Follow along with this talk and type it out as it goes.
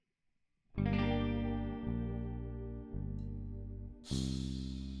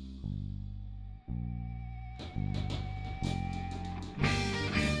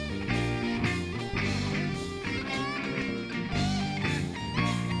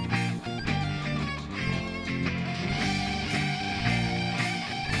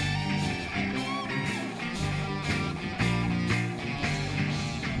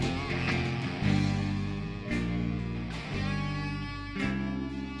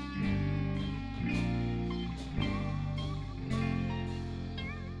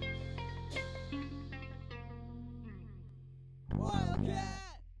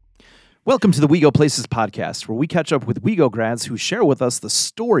Welcome to the We Go Places podcast, where we catch up with WeGo grads who share with us the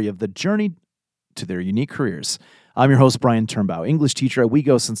story of the journey to their unique careers. I'm your host, Brian Turnbow, English teacher at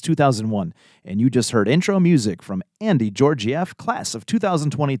WeGo since 2001, and you just heard intro music from Andy Georgieff, class of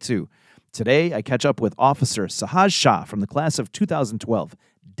 2022. Today, I catch up with Officer Sahaj Shah from the class of 2012,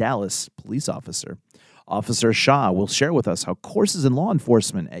 Dallas police officer. Officer Shah will share with us how courses in law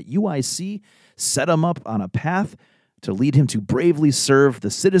enforcement at UIC set him up on a path to lead him to bravely serve the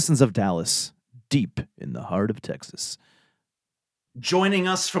citizens of Dallas, deep in the heart of Texas. Joining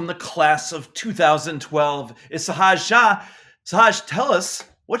us from the class of 2012 is Sahaj Shah. Sahaj, tell us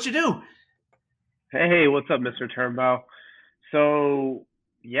what you do. Hey, what's up, Mr. Turnbow? So,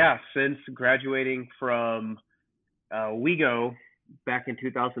 since graduating from WeGo back in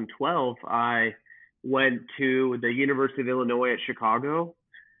 2012, I went to the University of Illinois at Chicago,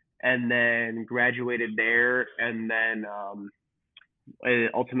 and then graduated there, and then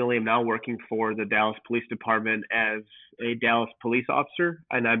ultimately I'm now working for the Dallas Police Department as a Dallas police officer,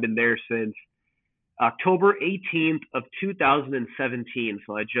 and I've been there since October 18th of 2017,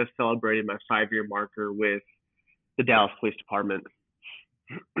 so I just celebrated my 5-year marker with the Dallas Police Department.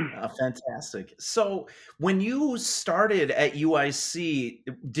 Fantastic. So when you started at UIC,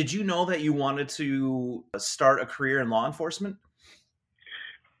 did you know that you wanted to start a career in law enforcement?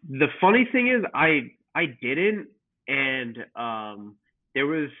 The funny thing is, I didn't, and there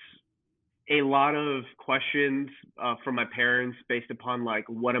was a lot of questions from my parents based upon like,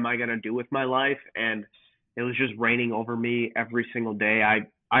 what am I gonna do with my life? And it was just raining over me every single day.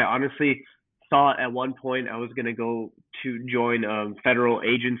 I honestly thought at one point I was gonna go to join a federal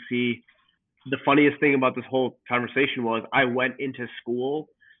agency. The funniest thing about this whole conversation was I went into school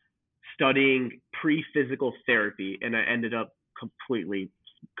studying pre-physical therapy, and I ended up completely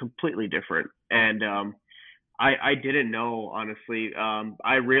different. And I didn't know, honestly.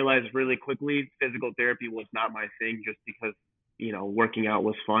 I realized really quickly physical therapy was not my thing, just because, working out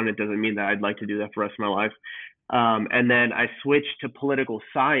was fun. It doesn't mean that I'd like to do that for the rest of my life. And then I switched to political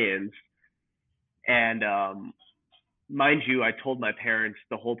science. And mind you, I told my parents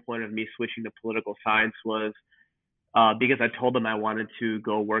the whole point of me switching to political science was because I told them I wanted to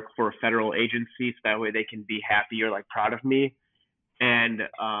go work for a federal agency, so that way they can be happy or like proud of me. And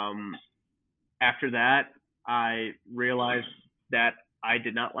after that, I realized that I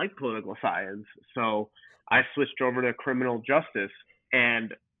did not like political science. So I switched over to criminal justice.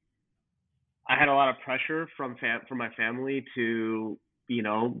 And I had a lot of pressure from my family to,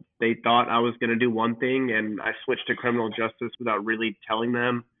 they thought I was going to do one thing, and I switched to criminal justice without really telling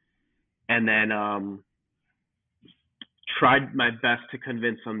them. And then tried my best to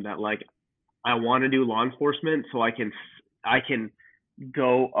convince them that, like, I want to do law enforcement so I can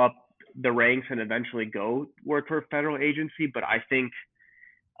go up the ranks and eventually go work for a federal agency. But I think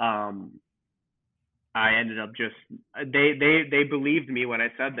I ended up just they believed me when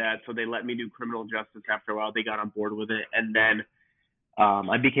I said that, so they let me do criminal justice. After a while, they got on board with it, and then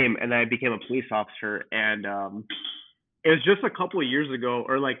I became a police officer. And it was just a couple of years ago,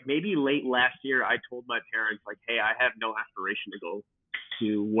 or like maybe late last year, I told my parents, like, hey, I have no aspiration to go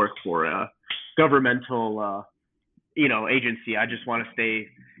to work for a governmental agency. I just want to stay.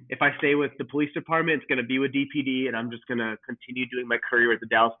 If I stay with the police department, it's going to be with DPD, and I'm just going to continue doing my career at the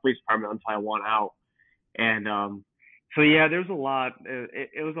Dallas Police Department until I want out. And so there's a lot.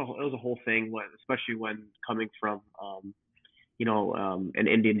 It was a whole thing, especially when coming from an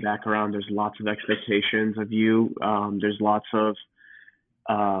Indian background. There's lots of expectations of you. There's lots of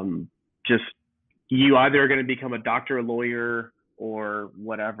just, you either are going to become a doctor, a lawyer, or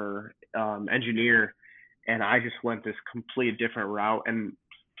whatever, engineer. And I just went this complete different route, and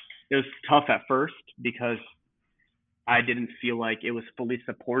it was tough at first because I didn't feel like it was fully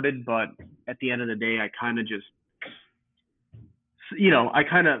supported. But at the end of the day, I kind of just,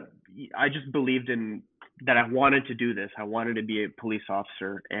 I just believed in that. I wanted to do this. I wanted to be a police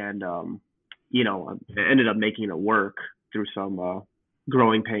officer, and I ended up making it work through some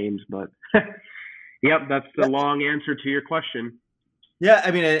growing pains. But yep, that's the long answer to your question. Yeah,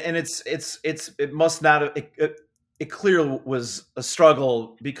 I mean, and it must not have. it clearly was a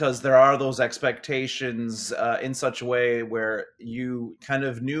struggle because there are those expectations in such a way where you kind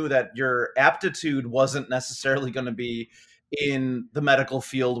of knew that your aptitude wasn't necessarily going to be in the medical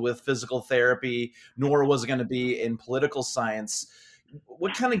field with physical therapy, nor was it going to be in political science.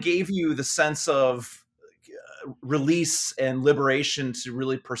 What kind of gave you the sense of release and liberation to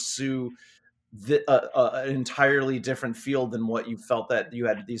really pursue an entirely different field than what you felt that you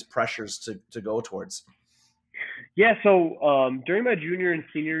had these pressures to go towards? Yeah, so during my junior and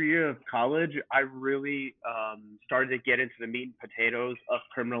senior year of college, I really started to get into the meat and potatoes of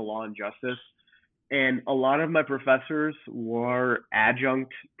criminal law and justice. And a lot of my professors were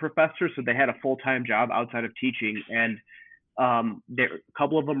adjunct professors, so they had a full time job outside of teaching. And a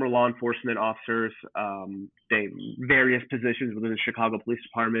couple of them were law enforcement officers, they various positions within the Chicago Police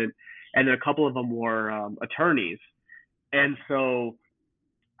Department, and then a couple of them were attorneys. And so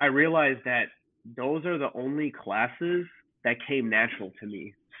I realized that those are the only classes that came natural to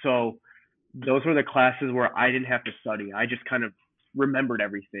me. So those were the classes where I didn't have to study. I just kind of remembered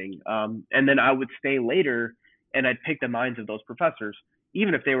everything. And then I would stay later and I'd pick the minds of those professors,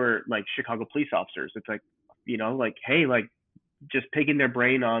 even if they were like Chicago police officers. It's like, like, hey, like just picking their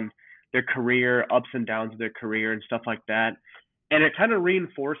brain on their career, ups and downs of their career and stuff like that. And it kind of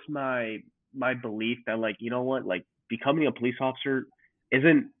reinforced my belief that like, you know what, like becoming a police officer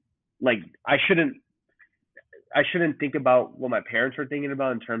isn't like I shouldn't think about what my parents were thinking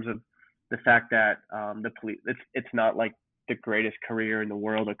about in terms of the fact that the police it's not like the greatest career in the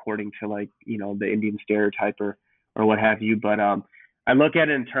world according to like the Indian stereotype or what have you. But I look at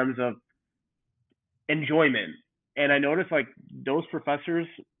it in terms of enjoyment, and I noticed like those professors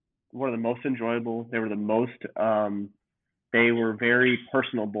were the most enjoyable. They were the most they were very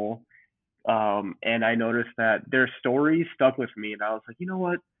personable, and I noticed that their stories stuck with me, and I was like, you know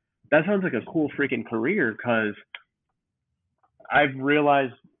what, that sounds like a cool freaking career because I've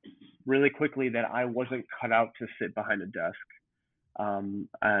realized really quickly that I wasn't cut out to sit behind a desk. And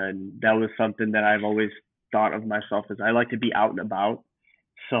that was something that I've always thought of myself as I like to be out and about.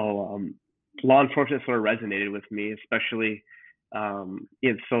 So law enforcement sort of resonated with me, especially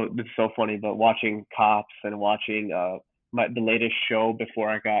it's so funny, but watching Cops and watching the latest show before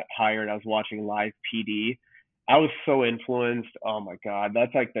I got hired, I was watching Live PD. I was so influenced. Oh my God,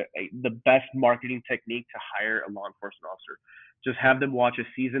 that's like the best marketing technique to hire a law enforcement officer. Just have them watch a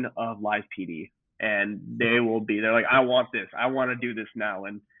season of Live PD, and they're like, I want this. I want to do this now.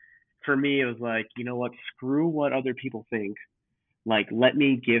 And for me, it was like, you know what? Screw what other people think. Like, let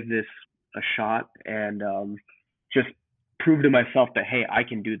me give this a shot and just prove to myself that hey, I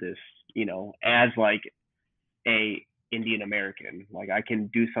can do this. As like a Indian American. Like I can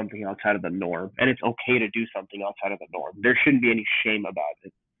do something outside of the norm, and it's okay to do something outside of the norm. There shouldn't be any shame about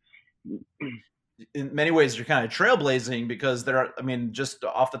it. In many ways, you're kind of trailblazing because I mean, just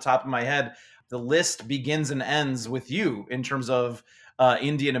off the top of my head, the list begins and ends with you in terms of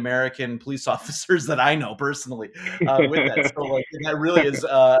Indian American police officers that I know personally with that. So like, that really is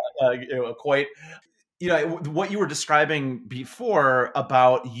quite, what you were describing before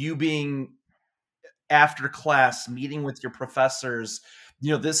about you being after class meeting with your professors.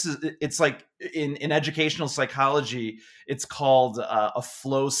 It's like in educational psychology, it's called a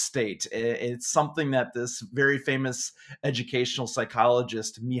flow state. It's something that this very famous educational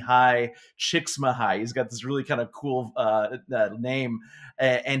psychologist Mihai Csikszentmihalyi, he's got this really kind of cool name,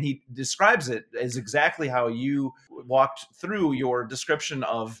 and he describes it as exactly how you walked through your description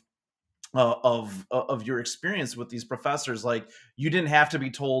of your experience with these professors. Like, you didn't have to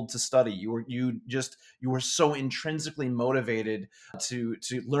be told to study. You were so intrinsically motivated to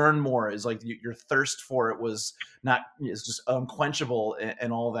learn more. Is like your thirst for it was not is just unquenchable,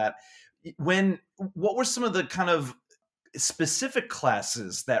 and all that. What were some of the kind of specific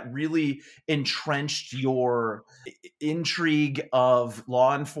classes that really entrenched your intrigue of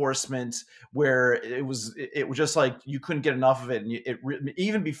law enforcement, where it was just like you couldn't get enough of it, and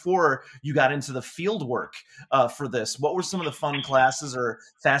even before you got into the field work for this? What were some of the fun classes or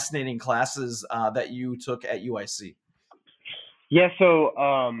fascinating classes that you took at UIC? Yeah, so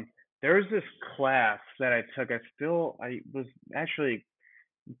there was this class that I took. I was actually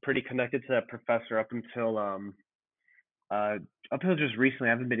pretty connected to that professor uh, up until just recently.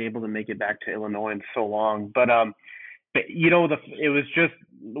 I haven't been able to make it back to Illinois in so long, but it was just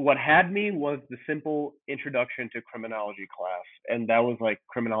what had me was the simple introduction to criminology class, and that was like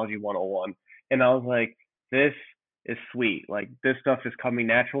criminology 101. And I was like, this is sweet. Like this stuff is coming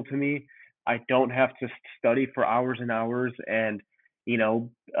natural to me. I don't have to study for hours and hours, and you know,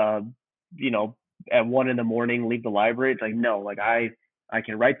 uh, you know, at 1 in the morning leave the library. It's like no, like I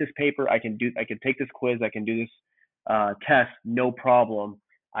can write this paper. I can take this quiz. I can do this. test, no problem.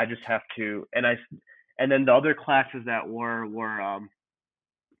 I just have to, and then the other classes that were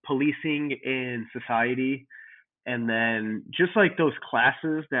policing in society, and then just like those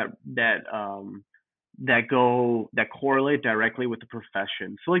classes that correlate directly with the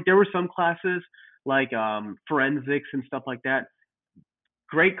profession. So like there were some classes like forensics and stuff like that,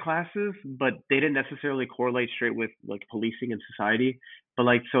 great classes, but they didn't necessarily correlate straight with like policing and society. But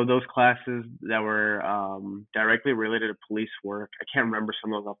like so those classes that were directly related to police work, I can't remember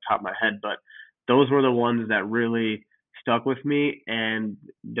some of those off the top of my head, but those were the ones that really stuck with me, and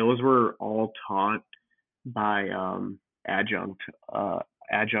those were all taught by adjunct uh,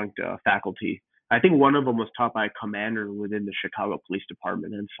 adjunct faculty. I think one of them was taught by a commander within the Chicago Police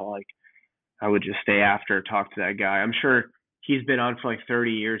Department, and so like I would just stay after, talk to that guy. I'm sure he's been on for like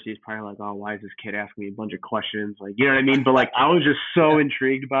 30 years. He's probably like, oh, why is this kid asking me a bunch of questions? Like, you know what I mean? But like, I was just so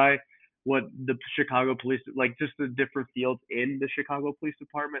intrigued by what the Chicago police, like just the different fields in the Chicago Police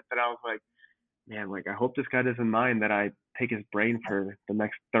Department, that I was like, man, like I hope this guy doesn't mind that I pick his brain for the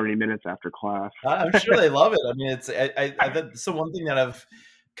next 30 minutes after class. I'm sure they love it. I mean, so one thing that I've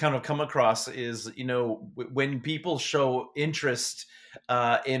kind of come across is, when people show interest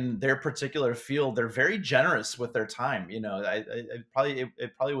in their particular field, they're very generous with their time. It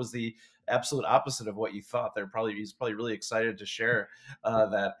probably was the absolute opposite of what you thought. He's probably really excited to share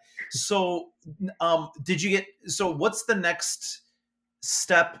that. So, what's the next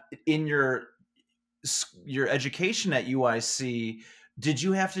step in your education at UIC? Did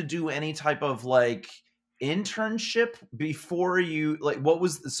you have to do any type of like internship before you, like,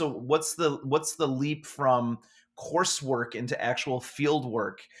 what's the leap from coursework into actual field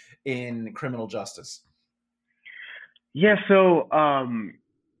work in criminal justice? Yeah, so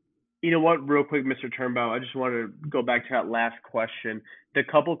you know what, real quick, Mr. Turnbow, I just want to go back to that last question. The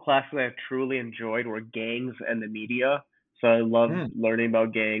couple classes I truly enjoyed were gangs and the media. So I loved learning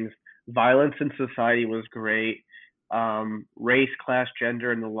about gangs. Violence in society was great. Race, class,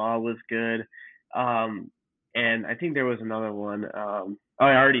 gender, and the law was good. And I think there was another one. I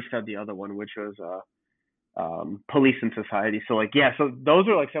already said the other one, which was police and society. So like, yeah, so those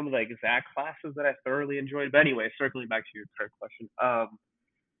are like some of the exact classes that I thoroughly enjoyed. But anyway, circling back to your third question.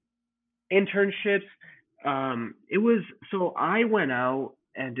 Internships, it was, so I went out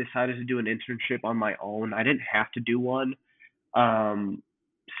and decided to do an internship on my own. I didn't have to do one. Um,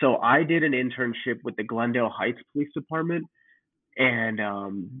 so I did an internship with the Glendale Heights Police Department, and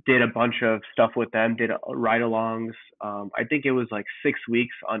did a bunch of stuff with them, did ride-alongs. I think it was like 6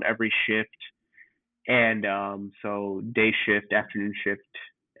 weeks on every shift, and so day shift, afternoon shift,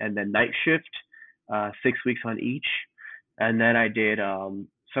 and then night shift, 6 weeks on each. And then I did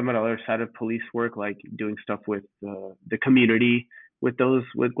some of the other side of police work, like doing stuff with the community with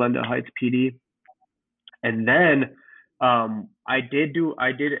Glendale Heights PD. And then I did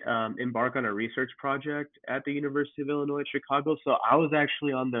embark on a research project at the University of Illinois Chicago. So I was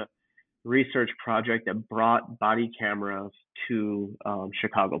actually on the research project that brought body cameras to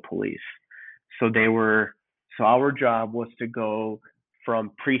Chicago police. So they were so our job was to go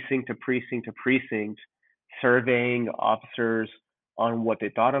from precinct to precinct to precinct, surveying officers on what they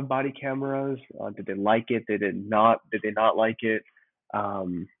thought of body cameras. Did they like it? Did they not like it?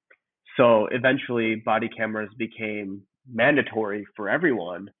 Um, so eventually, body cameras became mandatory for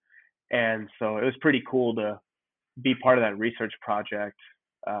everyone, and so it was pretty cool to be part of that research project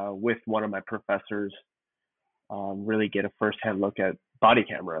with one of my professors. Really get a firsthand look at body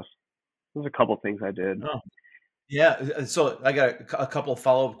cameras. There's a couple things I did. Oh, yeah. So I got a couple of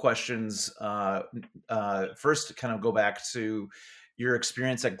follow-up questions. First, to kind of go back to your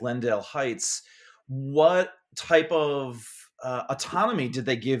experience at Glendale Heights. What type of autonomy did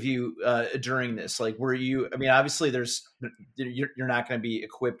they give you during this? Like, were you? I mean, obviously, you're not going to be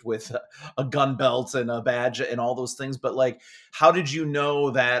equipped with a gun belt and a badge and all those things. But like, how did you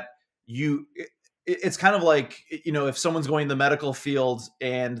know that you? It's kind of like, if someone's going to the medical field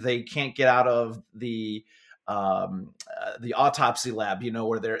and they can't get out of the autopsy lab,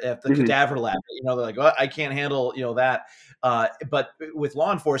 or they're at the Mm-hmm. cadaver lab, they're like, oh, I can't handle, that. But with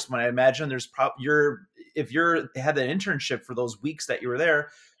law enforcement, I imagine there's if you're had an internship for those weeks that you were there,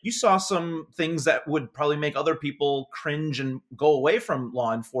 you saw some things that would probably make other people cringe and go away from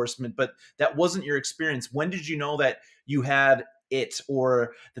law enforcement, but that wasn't your experience. When did you know that you had it,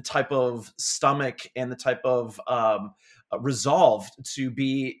 or the type of stomach and the type of resolve to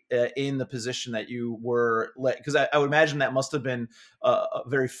be in the position that you were? Because I would imagine that must have been a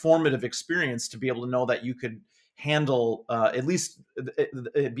very formative experience to be able to know that you could handle at least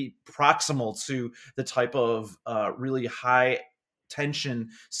be proximal to the type of really high tension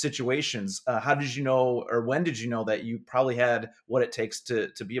situations. How did you know, or when did you know that you probably had what it takes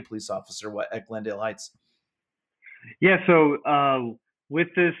to be a police officer at Glendale Heights? Yeah, so with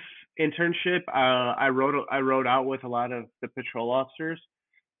this internship, I rode out with a lot of the patrol officers,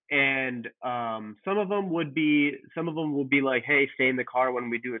 and some of them would be like, "Hey, stay in the car when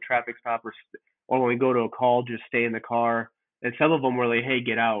we do a traffic stop, or when we go to a call, just stay in the car." And some of them were like, "Hey,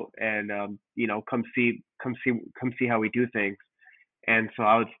 get out and come see how we do things." And so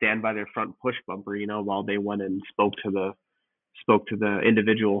I would stand by their front push bumper, while they went and spoke to the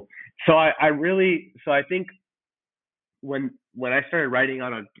individual. So I think when I started riding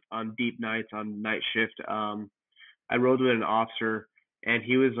on deep nights on night shift, I rode with an officer, and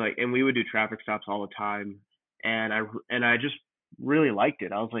he was like, and we would do traffic stops all the time, and I just really liked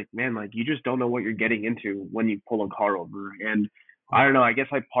it. I was like, man, like you just don't know what you're getting into when you pull a car over, and I don't know. I guess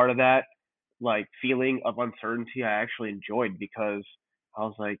like part of that like feeling of uncertainty I actually enjoyed because I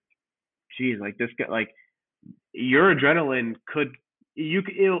was like, geez, like this guy, like your adrenaline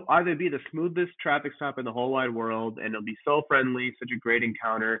it'll either be the smoothest traffic stop in the whole wide world and it'll be so friendly, such a great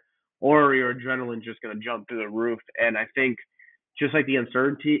encounter, or your adrenaline just gonna jump through the roof. And I think just like the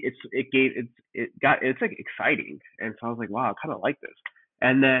uncertainty, it's like exciting. And so I was like, wow, I kind of like this.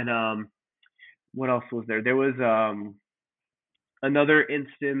 And then what else was there? There was another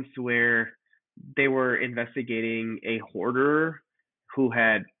instance where they were investigating a hoarder who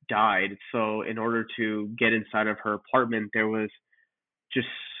had died. So in order to get inside of her apartment, there was just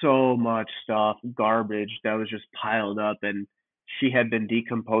so much stuff, garbage that was just piled up, and she had been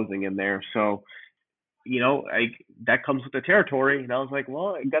decomposing in there. So, like that comes with the territory. And I was like,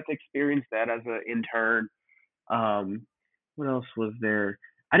 well, I got to experience that as an intern. Um, what else was there?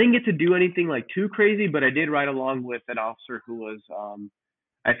 I didn't get to do anything like too crazy, but I did ride along with an officer who was,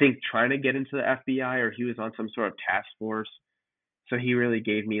 I think, trying to get into the FBI, or he was on some sort of task force. So he really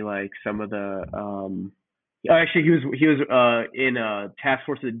gave me like some of the actually he was in a task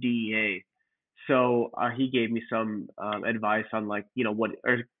force of the DEA. So he gave me some advice on like what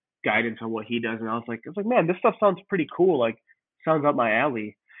or guidance on what he does, and I was like, man, this stuff sounds pretty cool. Like sounds up my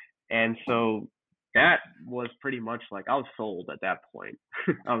alley. And so that was pretty much like I was sold at that point.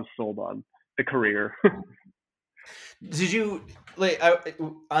 I was sold on the career. Did you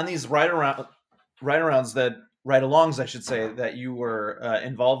on these ride-arounds that ride-alongs, I should say, that you were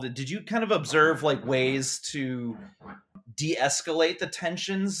involved in? Did you kind of observe like ways to de-escalate the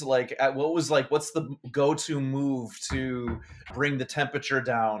tensions? Like, what's the go-to move to bring the temperature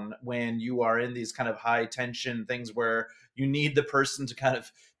down when you are in these kind of high tension things where you need the person to kind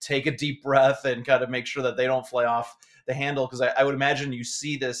of take a deep breath and kind of make sure that they don't fly off the handle? Because I would imagine you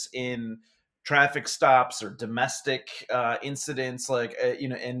see this in traffic stops or domestic incidents, like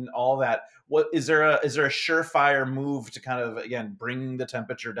and all that. What is there a surefire move to kind of, again, bring the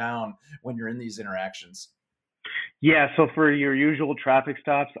temperature down when you're in these interactions? Yeah, so for your usual traffic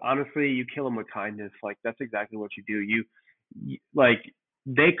stops, honestly, you kill them with kindness. Like that's exactly what you do. Like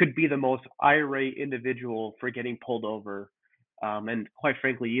they could be the most irate individual for getting pulled over, and quite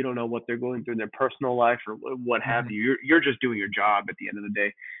frankly, you don't know what they're going through in their personal life or what have Mhm. you. You're just doing your job at the end of the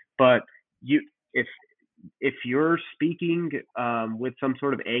day. But you, if you're speaking with some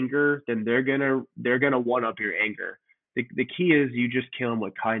sort of anger, then they're gonna one up your anger. The key is you just kill them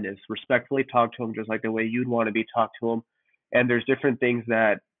with kindness, respectfully talk to them just like the way you'd want to be talked to them. And there's different things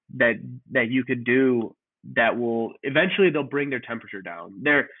that that you could do that will eventually they'll bring their temperature down.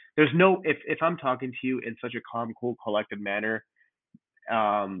 There's no if I'm talking to you in such a calm, cool, collected manner,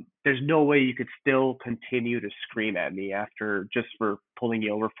 there's no way you could still continue to scream at me after just for pulling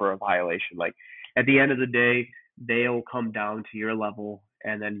you over for a violation. Like at the end of the day, they'll come down to your level,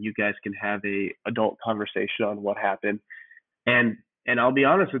 and then you guys can have a adult conversation on what happened. And I'll be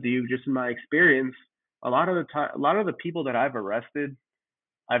honest with you, just in my experience, a lot of the people that I've arrested,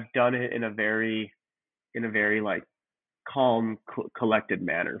 I've done it in a very like calm, collected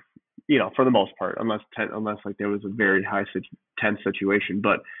manner. For the most part, unless like there was a very tense situation.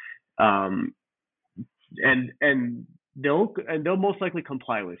 But um, and they'll most likely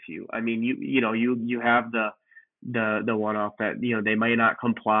comply with you. I mean, you have the one off that they may not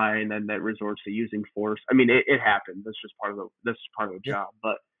comply, and then that resorts to using force. I mean, it happens. That's part of the Yeah. job.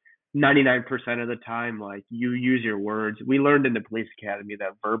 But 99% of the time, like you use your words. We learned in the police academy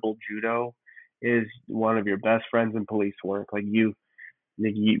that verbal judo is one of your best friends in police work.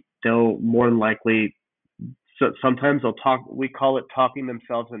 They'll more than likely. So sometimes they'll talk. We call it talking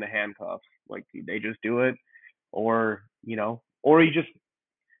themselves into handcuffs. Like they just do it, or you just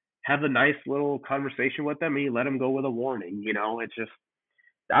have a nice little conversation with them and you let them go with a warning. It's just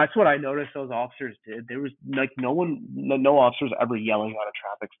that's what I noticed those officers did. There was like no officer was ever yelling at a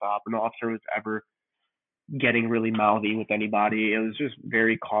traffic stop. No officer was ever getting really mouthy with anybody. It was just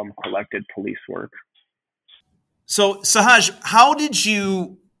very calm, collected police work. So, Sahaj, how did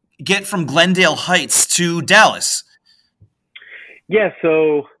you get from Glendale Heights to Dallas? Yeah,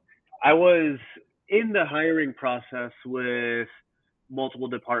 so I was in the hiring process with multiple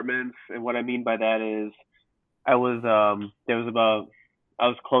departments, and what I mean by that is I was I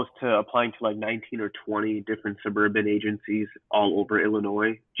was close to applying to like 19 or 20 different suburban agencies all over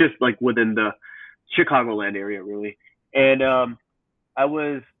Illinois, just like within the Chicagoland area, really. And I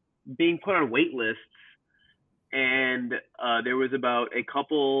was being put on wait lists, and there was about a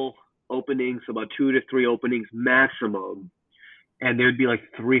couple openings, about 2 to 3 openings maximum, and there would be like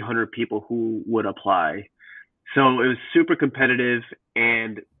 300 people who would apply. So it was super competitive,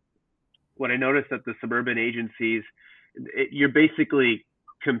 and what I noticed at the suburban agencies, you're basically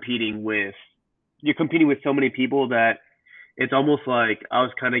competing with you're competing with so many people that it's almost like I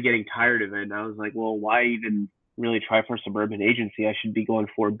was kind of getting tired of it. And I was like, well, why even really try for a suburban agency? I should be going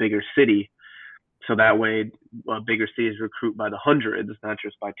for a bigger city. So that way, bigger cities recruit by the hundreds, not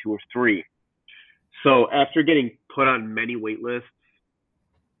just by 2 or 3. So after getting put on many wait lists,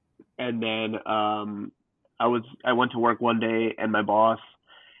 and then I went to work one day, and my boss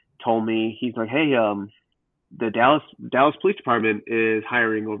told me, he's like, hey, the Dallas Police Department is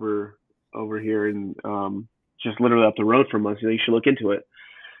hiring over here, and just literally up the road from us. You should look into it.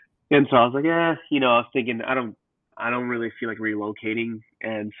 And so I was like, yeah, I was thinking I don't really feel like relocating,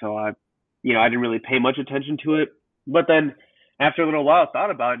 and so I didn't really pay much attention to it. But then after a little while, I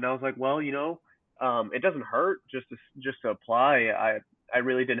thought about it, and I was like, well, it doesn't hurt just to apply. I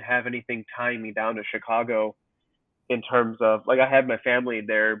really didn't have anything tying me down to Chicago in terms of like I had my family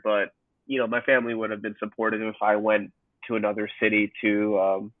there, but my family would have been supportive if I went to another city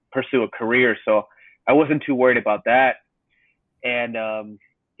to pursue a career. So I wasn't too worried about that. And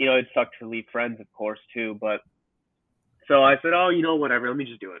it sucked to leave friends, of course, too. But so I said, oh, whatever, let me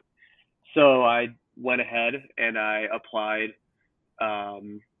just do it. So I went ahead and I applied,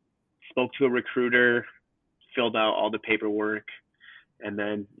 spoke to a recruiter, filled out all the paperwork, and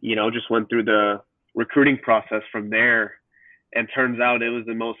then just went through the recruiting process from there. And turns out it was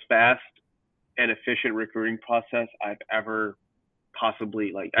the most fast and efficient recruiting process I've ever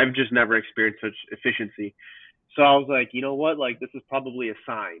possibly I've just never experienced such efficiency. So I was like, you know what? Like, this is probably a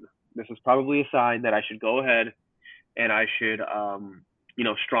sign. This is probably a sign that I should go ahead and I should,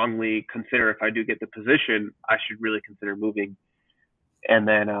 strongly consider, if I do get the position, I should really consider moving. And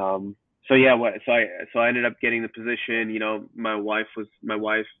then, so I ended up getting the position. My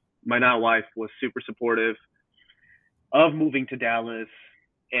now wife was super supportive of moving to Dallas.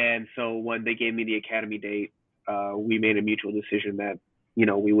 And so when they gave me the academy date, we made a mutual decision that,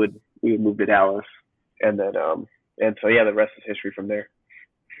 we would move to Dallas. And then, the rest is history from there.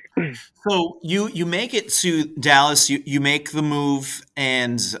 So you make it to Dallas, you make the move,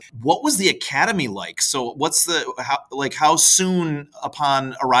 and what was the academy like? So how soon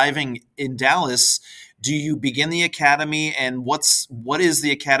upon arriving in Dallas do you begin the academy, and what is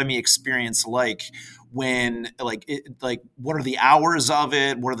the academy experience like? When what are the hours of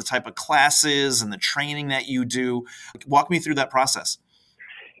it? What are the type of classes and the training that you do? Walk me through that process.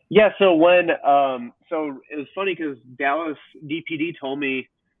 Yeah, so so it was funny because Dallas DPD told me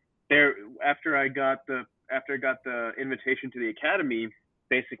there after I got the invitation to the academy,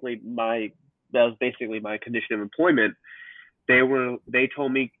 that was basically my condition of employment. They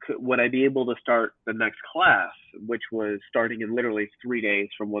told me, would I be able to start the next class, which was starting in literally 3 days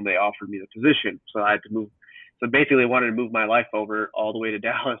from when they offered me the position. So I had to move. So basically, I wanted to move my life over all the way to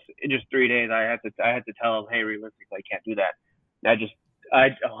Dallas in just 3 days. I had to tell them, hey, realistically, I can't do that. I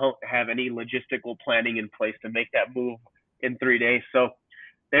don't have any logistical planning in place to make that move in 3 days. So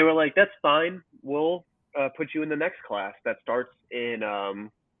they were like, that's fine. We'll put you in the next class that starts in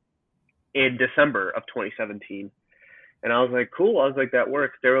December of 2017. And I was like, cool. I was like, that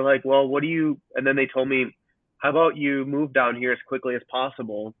works. They were like, well, and then they told me, how about you move down here as quickly as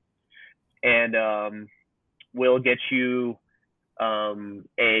possible, and we'll get you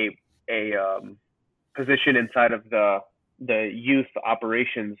a position inside of the youth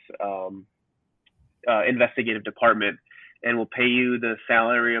operations investigative department, and we'll pay you the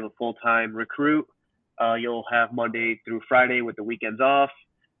salary of a full-time recruit. You'll have Monday through Friday with the weekends off.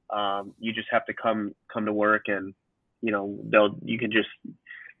 You just have to come to work, and you can just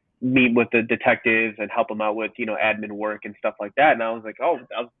meet with the detectives and help them out with admin work and stuff like that. And I was like,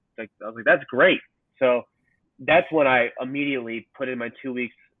 that's great. So that's when I immediately put in my 2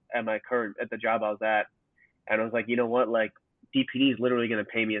 weeks at the job I was at, and I was like, you know what, like, DPD is literally going to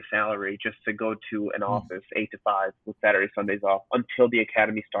pay me a salary just to go to an office 8 to 5 with Saturday, Sundays off until the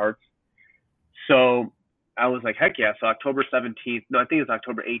academy starts. So I was like, heck yeah. So October 17th, no, I think it was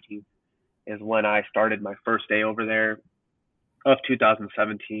October 18th is when I started my first day over there of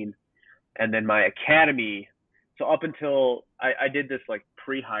 2017. And then my academy, so up until I did this like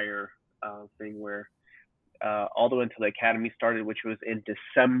pre-hire thing where all the way until the academy started, which was in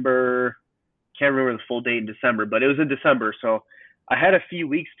December. Can't remember the full date in December, but it was in December. So I had a few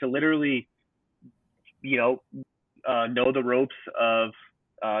weeks to literally, know the ropes of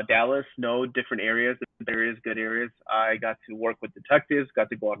Dallas, know different areas, good areas. I got to work with detectives, got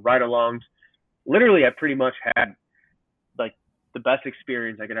to go on ride-alongs. Literally, I pretty much had like the best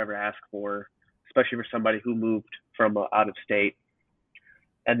experience I could ever ask for, especially for somebody who moved from out of state.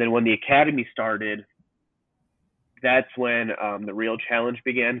 And then when the academy started, that's when the real challenge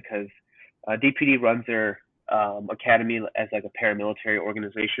began, because DPD runs their academy as like a paramilitary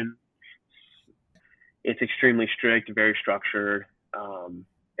organization. It's extremely strict, very structured.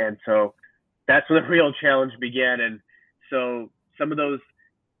 And so that's when the real challenge began. And so some of those,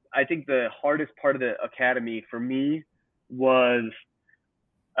 I think the hardest part of the academy for me was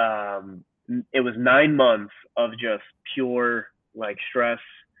it was 9 months of just pure like stress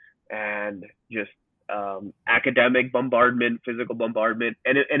and just academic bombardment, physical bombardment,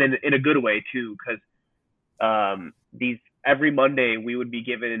 and in a good way too, because every Monday we would be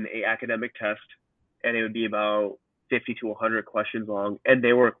given an academic test, and it would be about 50 to 100 questions long, and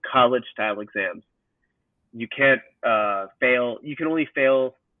they were college style exams. You can't fail. You can only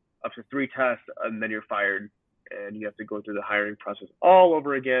fail up to 3 tests, and then you're fired, and you have to go through the hiring process all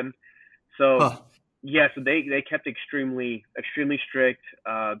over again. So yeah, so they kept extremely strict.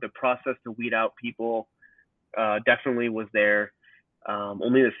 The process to weed out people definitely was there.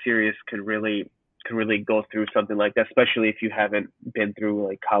 Only the serious could really go through something like that, especially if you haven't been through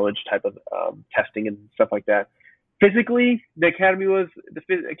like college type of testing and stuff like that. Physically, the academy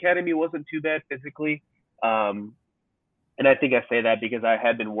wasn't too bad physically, and I think I say that because I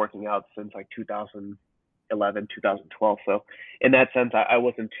had been working out since like 2011, 2012. So in that sense, I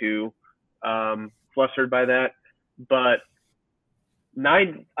wasn't too flustered by that. But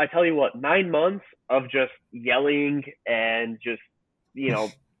 9 months of just yelling and just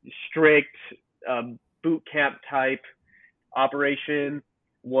strict boot camp type operation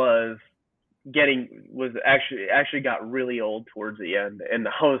actually got really old towards the end, and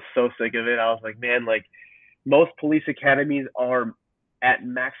I was so sick of it. I was like, man, like most police academies are at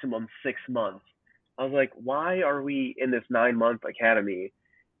maximum 6 months. I was like, why are we in this 9-month academy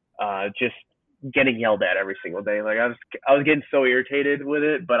just getting yelled at every single day? Like I was getting so irritated with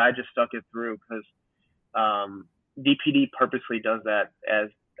it, but I just stuck it through because DPD purposely does that, as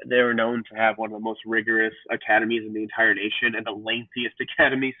they're known to have one of the most rigorous academies in the entire nation and the lengthiest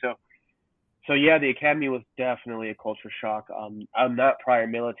academy. So yeah, the academy was definitely a culture shock. I'm not prior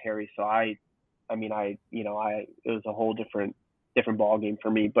military, so it was a whole different ball game for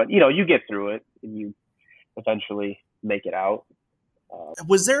me. But you get through it and you eventually make it out.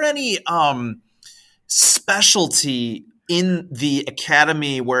 Was there any specialty in the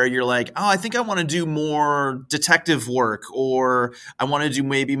academy where you're like, oh, I think I want to do more detective work, or I want to do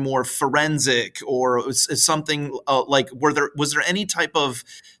maybe more forensic, or something like, was there any type of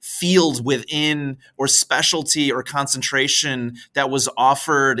field within or specialty or concentration that was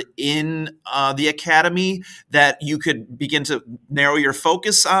offered in the academy that you could begin to narrow your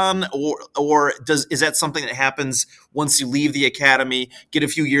focus on, or is that something that happens once you leave the academy, get a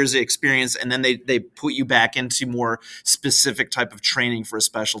few years of experience, and then they put you back into more specific type of training for a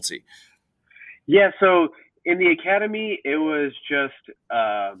specialty? Yeah, so in the academy, it was just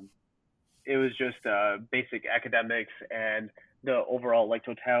basic academics and the overall like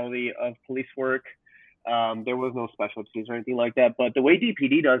totality of police work. There was no specialties or anything like that. But the way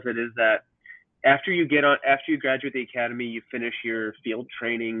DPD does it is that after you graduate the academy, you finish your field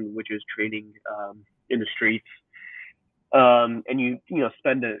training, which is training in the streets. And you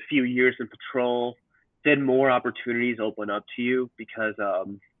spend a few years in patrol, then more opportunities open up to you because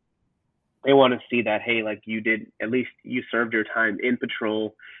they want to see that, hey, like you served your time in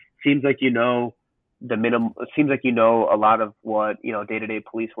patrol. Seems like the minimum. It seems like a lot of what day-to-day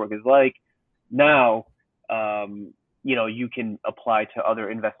police work is like. Now, you can apply to other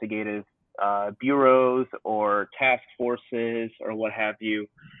investigative bureaus or task forces or what have you.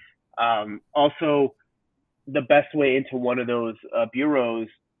 Also, the best way into one of those bureaus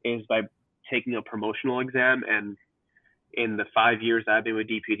is by taking a promotional exam. And in the 5 years I've been with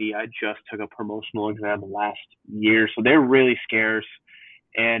DPD, I just took a promotional exam last year. So they're really scarce.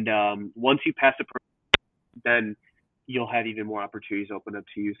 And once you pass then you'll have even more opportunities open up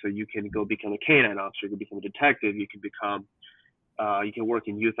to you. So you can go become a canine officer, you can become a detective, you can become, you can work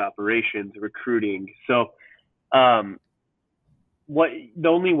in youth operations, recruiting. So, what the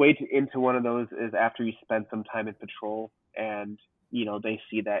only way to into one of those is after you spend some time in patrol, and they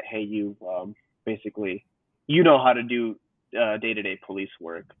see that, hey, you basically how to do day-to-day police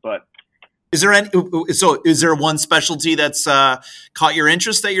work. But is there one specialty that's caught your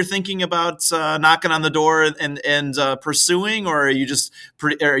interest that you're thinking about knocking on the door and pursuing, or are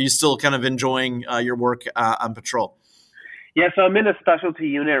you still kind of enjoying your work on patrol? Yeah, so I'm in a specialty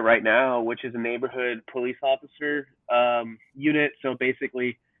unit right now, which is a neighborhood police officer unit. So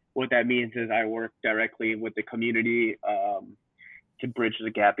basically, what that means is I work directly with the community to bridge the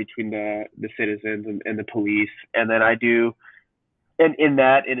gap between the citizens and the police. And then I do, and in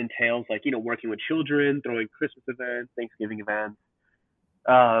that, it entails working with children, throwing Christmas events, Thanksgiving events,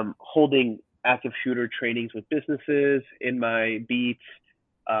 holding active shooter trainings with businesses in my beats,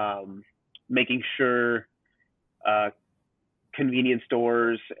 making sure convenience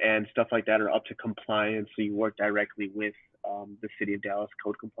stores and stuff like that are up to compliance. So you work directly with the city of Dallas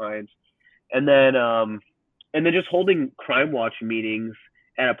code compliance, and then just holding crime watch meetings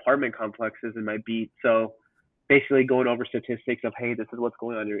at apartment complexes in my beat. So basically going over statistics of, hey, this is what's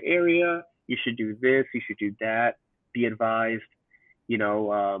going on in your area. You should do this. You should do that. Be advised.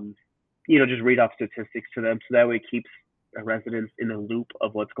 Just read off statistics to them, so that way it keeps residents in the loop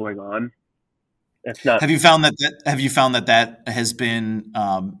of what's going on. Have you found that has been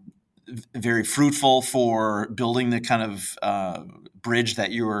very fruitful for building the kind of bridge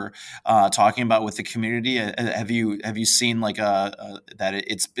that you were talking about with the community? Have you seen that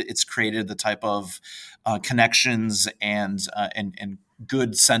it's created the type of connections and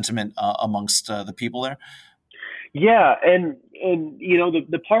good sentiment amongst the people there? Yeah, and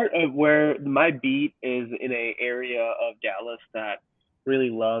the part of where my beat is in a area of Dallas that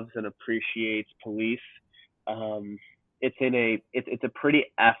really loves and appreciates police. It's a pretty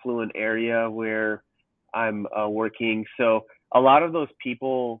affluent area where I'm working. So a lot of those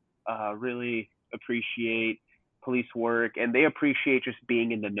people really appreciate police work, and they appreciate just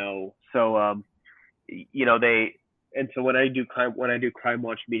being in the know. So so when I do crime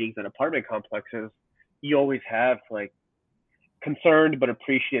watch meetings at apartment complexes, you always have concerned but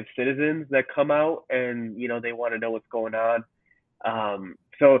appreciative citizens that come out, and they want to know what's going on.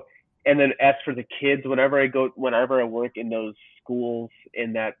 And then as for the kids, whenever I work in those schools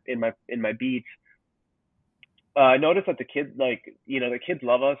in my beats, I notice that the kids the kids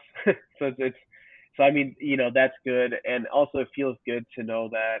love us. That's good. And also it feels good to know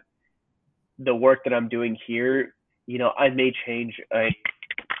that the work that I'm doing here, I may change the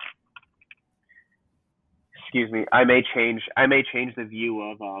view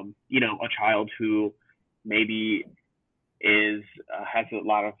of a child who maybe has a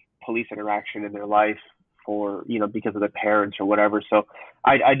lot of police interaction in their life for because of their parents or whatever. So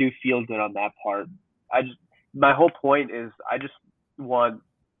I do feel good on that part. My whole point is I just want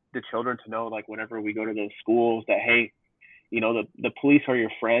the children to know, whenever we go to those schools, that hey, the police are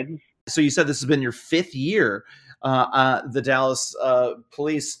your friends. So you said this has been your 5th year, the Dallas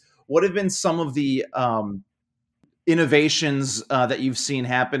police. What have been some of the innovations that you've seen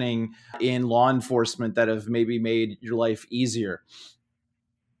happening in law enforcement that have maybe made your life easier?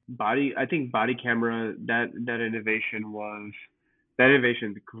 I think body camera, that innovation's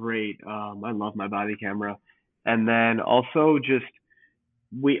great. I love my body camera. And then also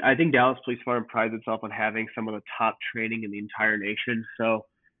I think Dallas Police Department prides itself on having some of the top training in the entire nation. So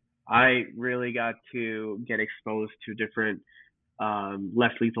I really got to get exposed to different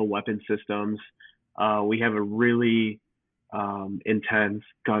less lethal weapon systems. We have a really intense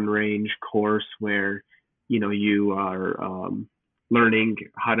gun range course where you are learning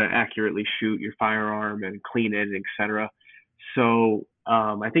how to accurately shoot your firearm and clean it, etc. So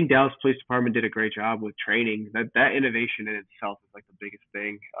I think Dallas Police Department did a great job with training. That innovation in itself is the biggest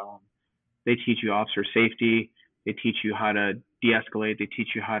thing. They teach you officer safety. They teach you how to de-escalate. They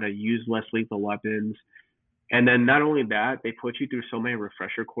teach you how to use less lethal weapons. And then not only that, they put you through so many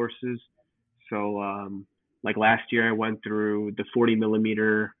refresher courses. So last year I went through the 40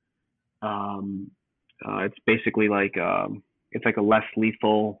 millimeter. It's basically it's like a less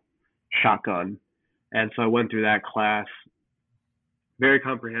lethal shotgun. And so I went through that class. Very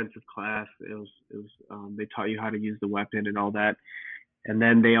comprehensive class. It was they taught you how to use the weapon and all that. And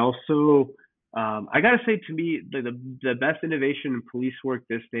then they also, I gotta say, to me, the best innovation in police work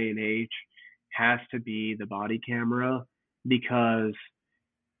this day and age has to be the body camera, because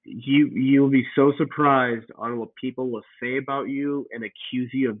you'll be so surprised on what people will say about you and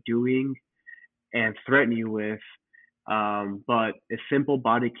accuse you of doing and threaten you with But a simple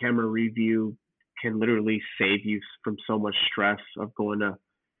body camera review can literally save you from so much stress of going to,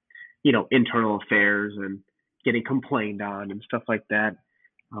 internal affairs and getting complained on and stuff like that.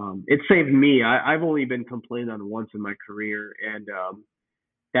 It saved me. I've only been complained on once in my career, and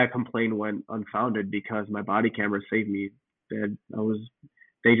that complaint went unfounded because my body camera saved me. And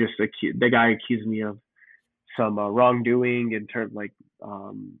the guy accused me of some wrongdoing in terms like,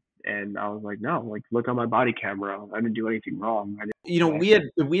 and I was like, no, like look on my body camera. I didn't do anything wrong. I didn't.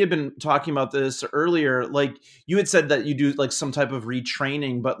 We had been talking about this earlier. Like you had said that you do like some type of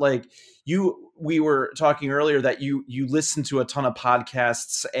retraining, but like we were talking earlier that you listen to a ton of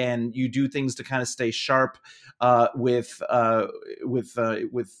podcasts and you do things to kind of stay sharp with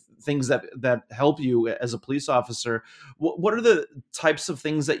things that help you as a police officer. What are the types of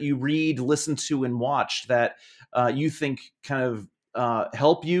things that you read, listen to, and watch that you think kind of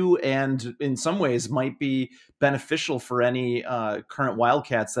help you and in some ways might be beneficial for any current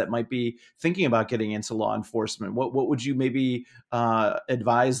wildcats that might be thinking about getting into law enforcement? What would you maybe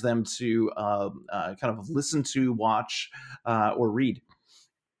advise them to kind of listen to, watch, or read?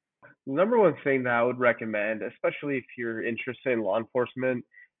 The number one thing that I would recommend, especially if you're interested in law enforcement,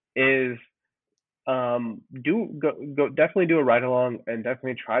 is go definitely do a ride along and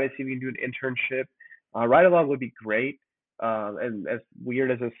definitely try to see if you can do an internship. Ride along would be great. And as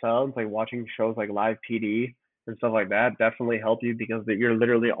weird as it sounds, like watching shows like Live PD and stuff like that definitely help you because you're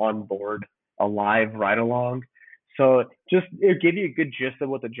literally on board a live ride along. So just it give you a good gist of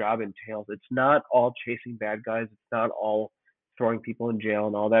what the job entails. It's not all chasing bad guys. It's not all throwing people in jail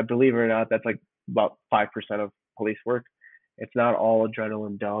and all that. Believe it or not, that's like about 5% of police work. It's not all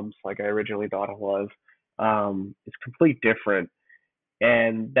adrenaline dumps like I originally thought it was. It's completely different,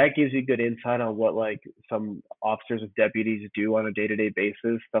 and that gives you good insight on what like some officers and deputies do on a day-to-day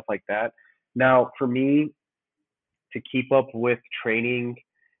basis, stuff like that. Now, for me, to keep up with training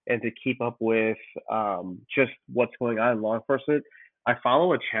and to keep up with just what's going on in law enforcement, I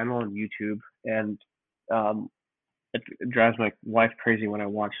follow a channel on YouTube, and um, it drives my wife crazy when I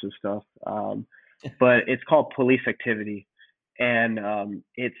watch this stuff. But it's called Police Activity, and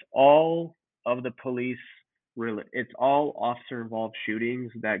it's all of the police. Really, it's all officer involved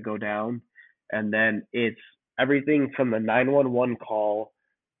shootings that go down, and then it's everything from the 911 call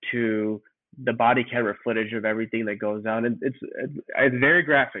to the body camera footage of everything that goes down. And it's very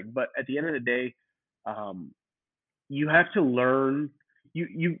graphic, but at the end of the day, um, you have to learn.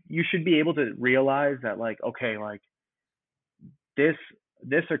 You should be able to realize that like okay, like this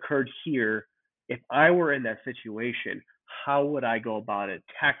this occurred here. If I were in that situation, how would I go about it,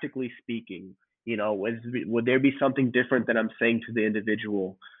 tactically speaking? Would there be something different that I'm saying to the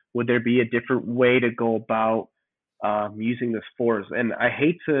individual? Would there be a different way to go about using this force? And I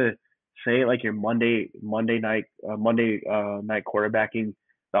hate to say it like your Monday night quarterbacking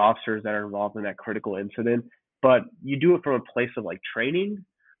the officers that are involved in that critical incident, but you do it from a place of like training.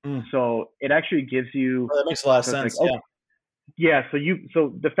 Mm. So it actually gives you. Well, that makes a lot of So it's like, sense. oh, Yeah. yeah,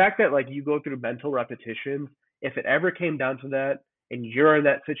 so the fact that like you go through mental repetitions, if it ever came down to that and you're in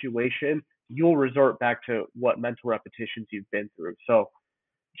that situation, you'll resort back to what mental repetitions you've been through. So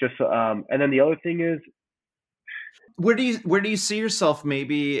just and then the other thing is, Where do you see yourself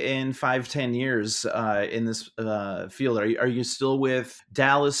maybe in 5-10 years in this field? Are you still with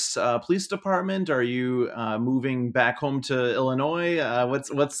Dallas Police Department? Are you moving back home to Illinois?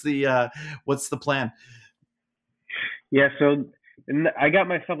 What's the plan? yeah, so I got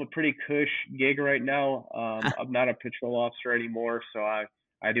myself a pretty cush gig right now. I'm not a patrol officer anymore, so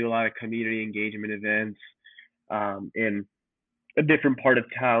I do a lot of community engagement events in a different part of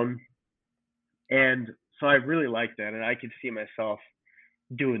town, and so I really like that, and I could see myself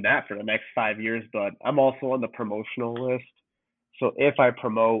doing that for the next 5 years. But I'm also on the promotional list, so if I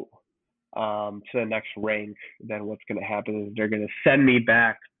promote to the next rank, then what's going to happen is they're going to send me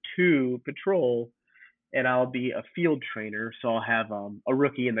back to patrol, and I'll be a field trainer. So I'll have a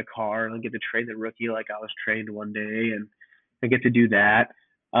rookie in the car, and I'll get to train the rookie like I was trained one day, and I get to do that.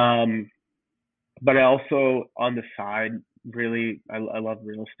 Um, but I also on the side really I love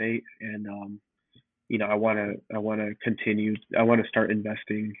real estate, and I want to continue. I want to start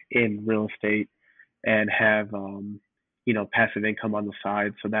investing in real estate and have passive income on the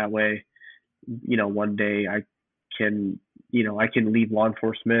side, so that way one day can I can leave law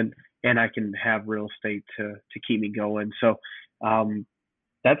enforcement and I can have real estate to keep me going. So um,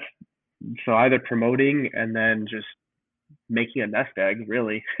 that's so either promoting and then just making a nest egg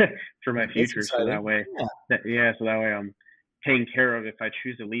really for my That's future. So exciting. that way, Yeah. so that way I'm taken care of if I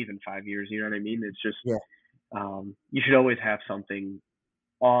choose to leave in 5 years. You know what I mean? It's just Yeah. you should always have something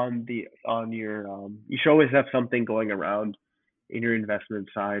on your you should always have something going around in your investment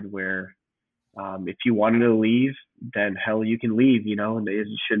side where if you wanted to leave, then hell, you can leave,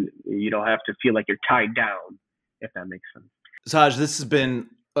 and you don't have to feel like you're tied down, if that makes sense. Sahaj, this has been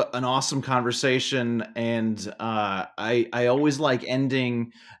an awesome conversation, and I always like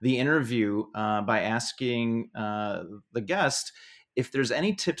ending the interview by asking the guest if there's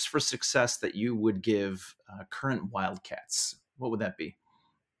any tips for success that you would give current Wildcats. What would that be?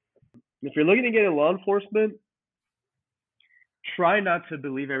 If you're looking to get in law enforcement, try not to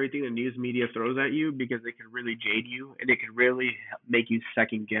believe everything the news media throws at you, because it can really jade you and it can really make you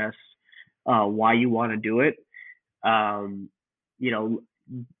second guess why you want to do it. You know,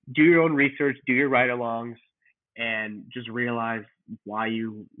 do your own research, do your ride-alongs, and just realize why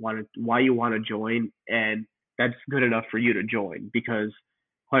you want to join, and that's good enough for you to join. Because,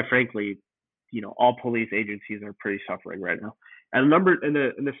 quite frankly, all police agencies are pretty suffering right now. And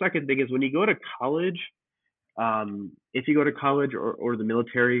the second thing is, when you go to college, if you go to college or the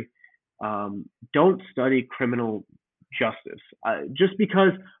military, don't study criminal justice. Just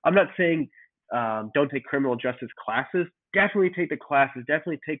because, I'm not saying don't take criminal justice classes. Definitely take the classes.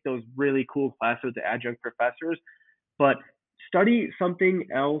 Definitely take those really cool classes with the adjunct professors. But study something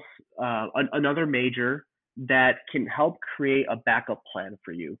else, another major that can help create a backup plan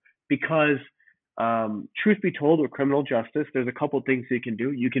for you. Because truth be told, with criminal justice, there's a couple things you can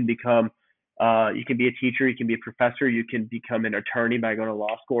do. You can be a teacher, you can be a professor, you can become an attorney by going to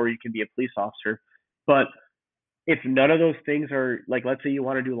law school, or you can be a police officer. But if none of those things are, like, let's say you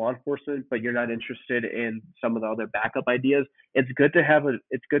want to do law enforcement, but you're not interested in some of the other backup ideas, it's good to have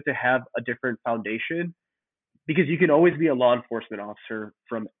a different foundation, because you can always be a law enforcement officer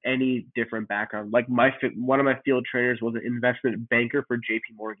from any different background. Like one of my field trainers was an investment banker for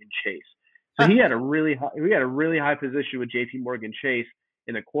J.P. Morgan Chase. So he had a really high position with J.P. Morgan Chase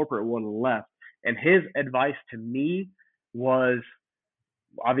in the corporate world and left. And his advice to me was,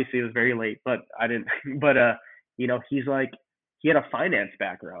 obviously it was very late, but I didn't, but he's like, he had a finance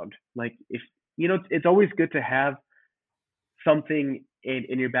background. Like, if, it's always good to have something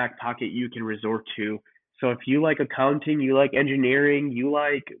in your back pocket you can resort to. So if you like accounting, you like engineering, you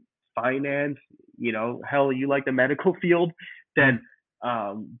like finance, hell, you like the medical field, then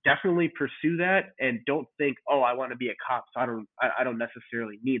definitely pursue that. And don't think, oh, I want to be a cop, so I don't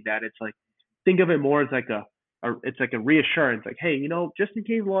necessarily need that. It's like, think of it more as like it's like a reassurance, like, hey, just in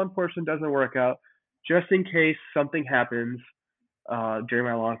case law enforcement doesn't work out, just in case something happens during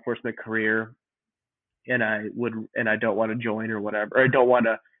my law enforcement career, and I don't want to join or whatever,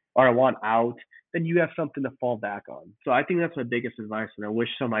 or I want out, then you have something to fall back on. So I think that's my biggest advice, and I wish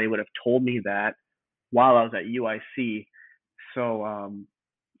somebody would have told me that while I was at UIC. So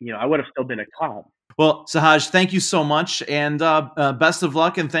I would have still been a cop. Well, Sahaj, thank you so much, and best of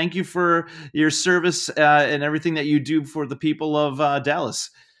luck, and thank you for your service and everything that you do for the people of Dallas.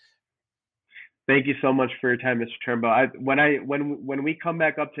 Thank you so much for your time, Mr. Turnbow. When we come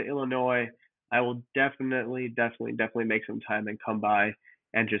back up to Illinois, I will definitely make some time and come by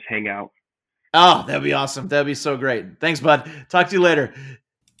and just hang out. Oh, that'd be awesome. That'd be so great. Thanks, bud. Talk to you later.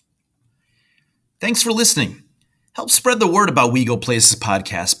 Thanks for listening. Help spread the word about We Go Places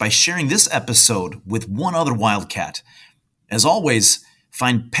podcast by sharing this episode with one other Wildcat. As always,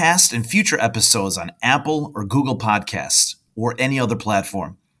 find past and future episodes on Apple or Google Podcasts or any other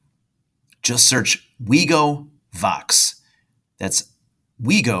platform. Just search WeGo Vox. That's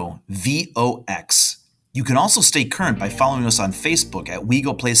WeGo, VOX. You can also stay current by following us on Facebook at We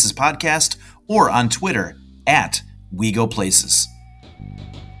Go Places Podcast or on Twitter at We Go Places.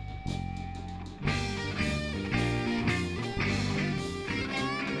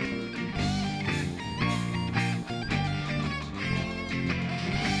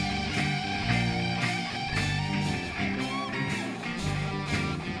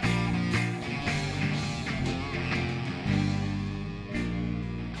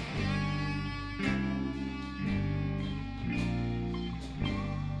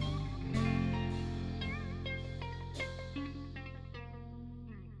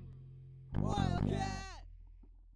 Wildcat!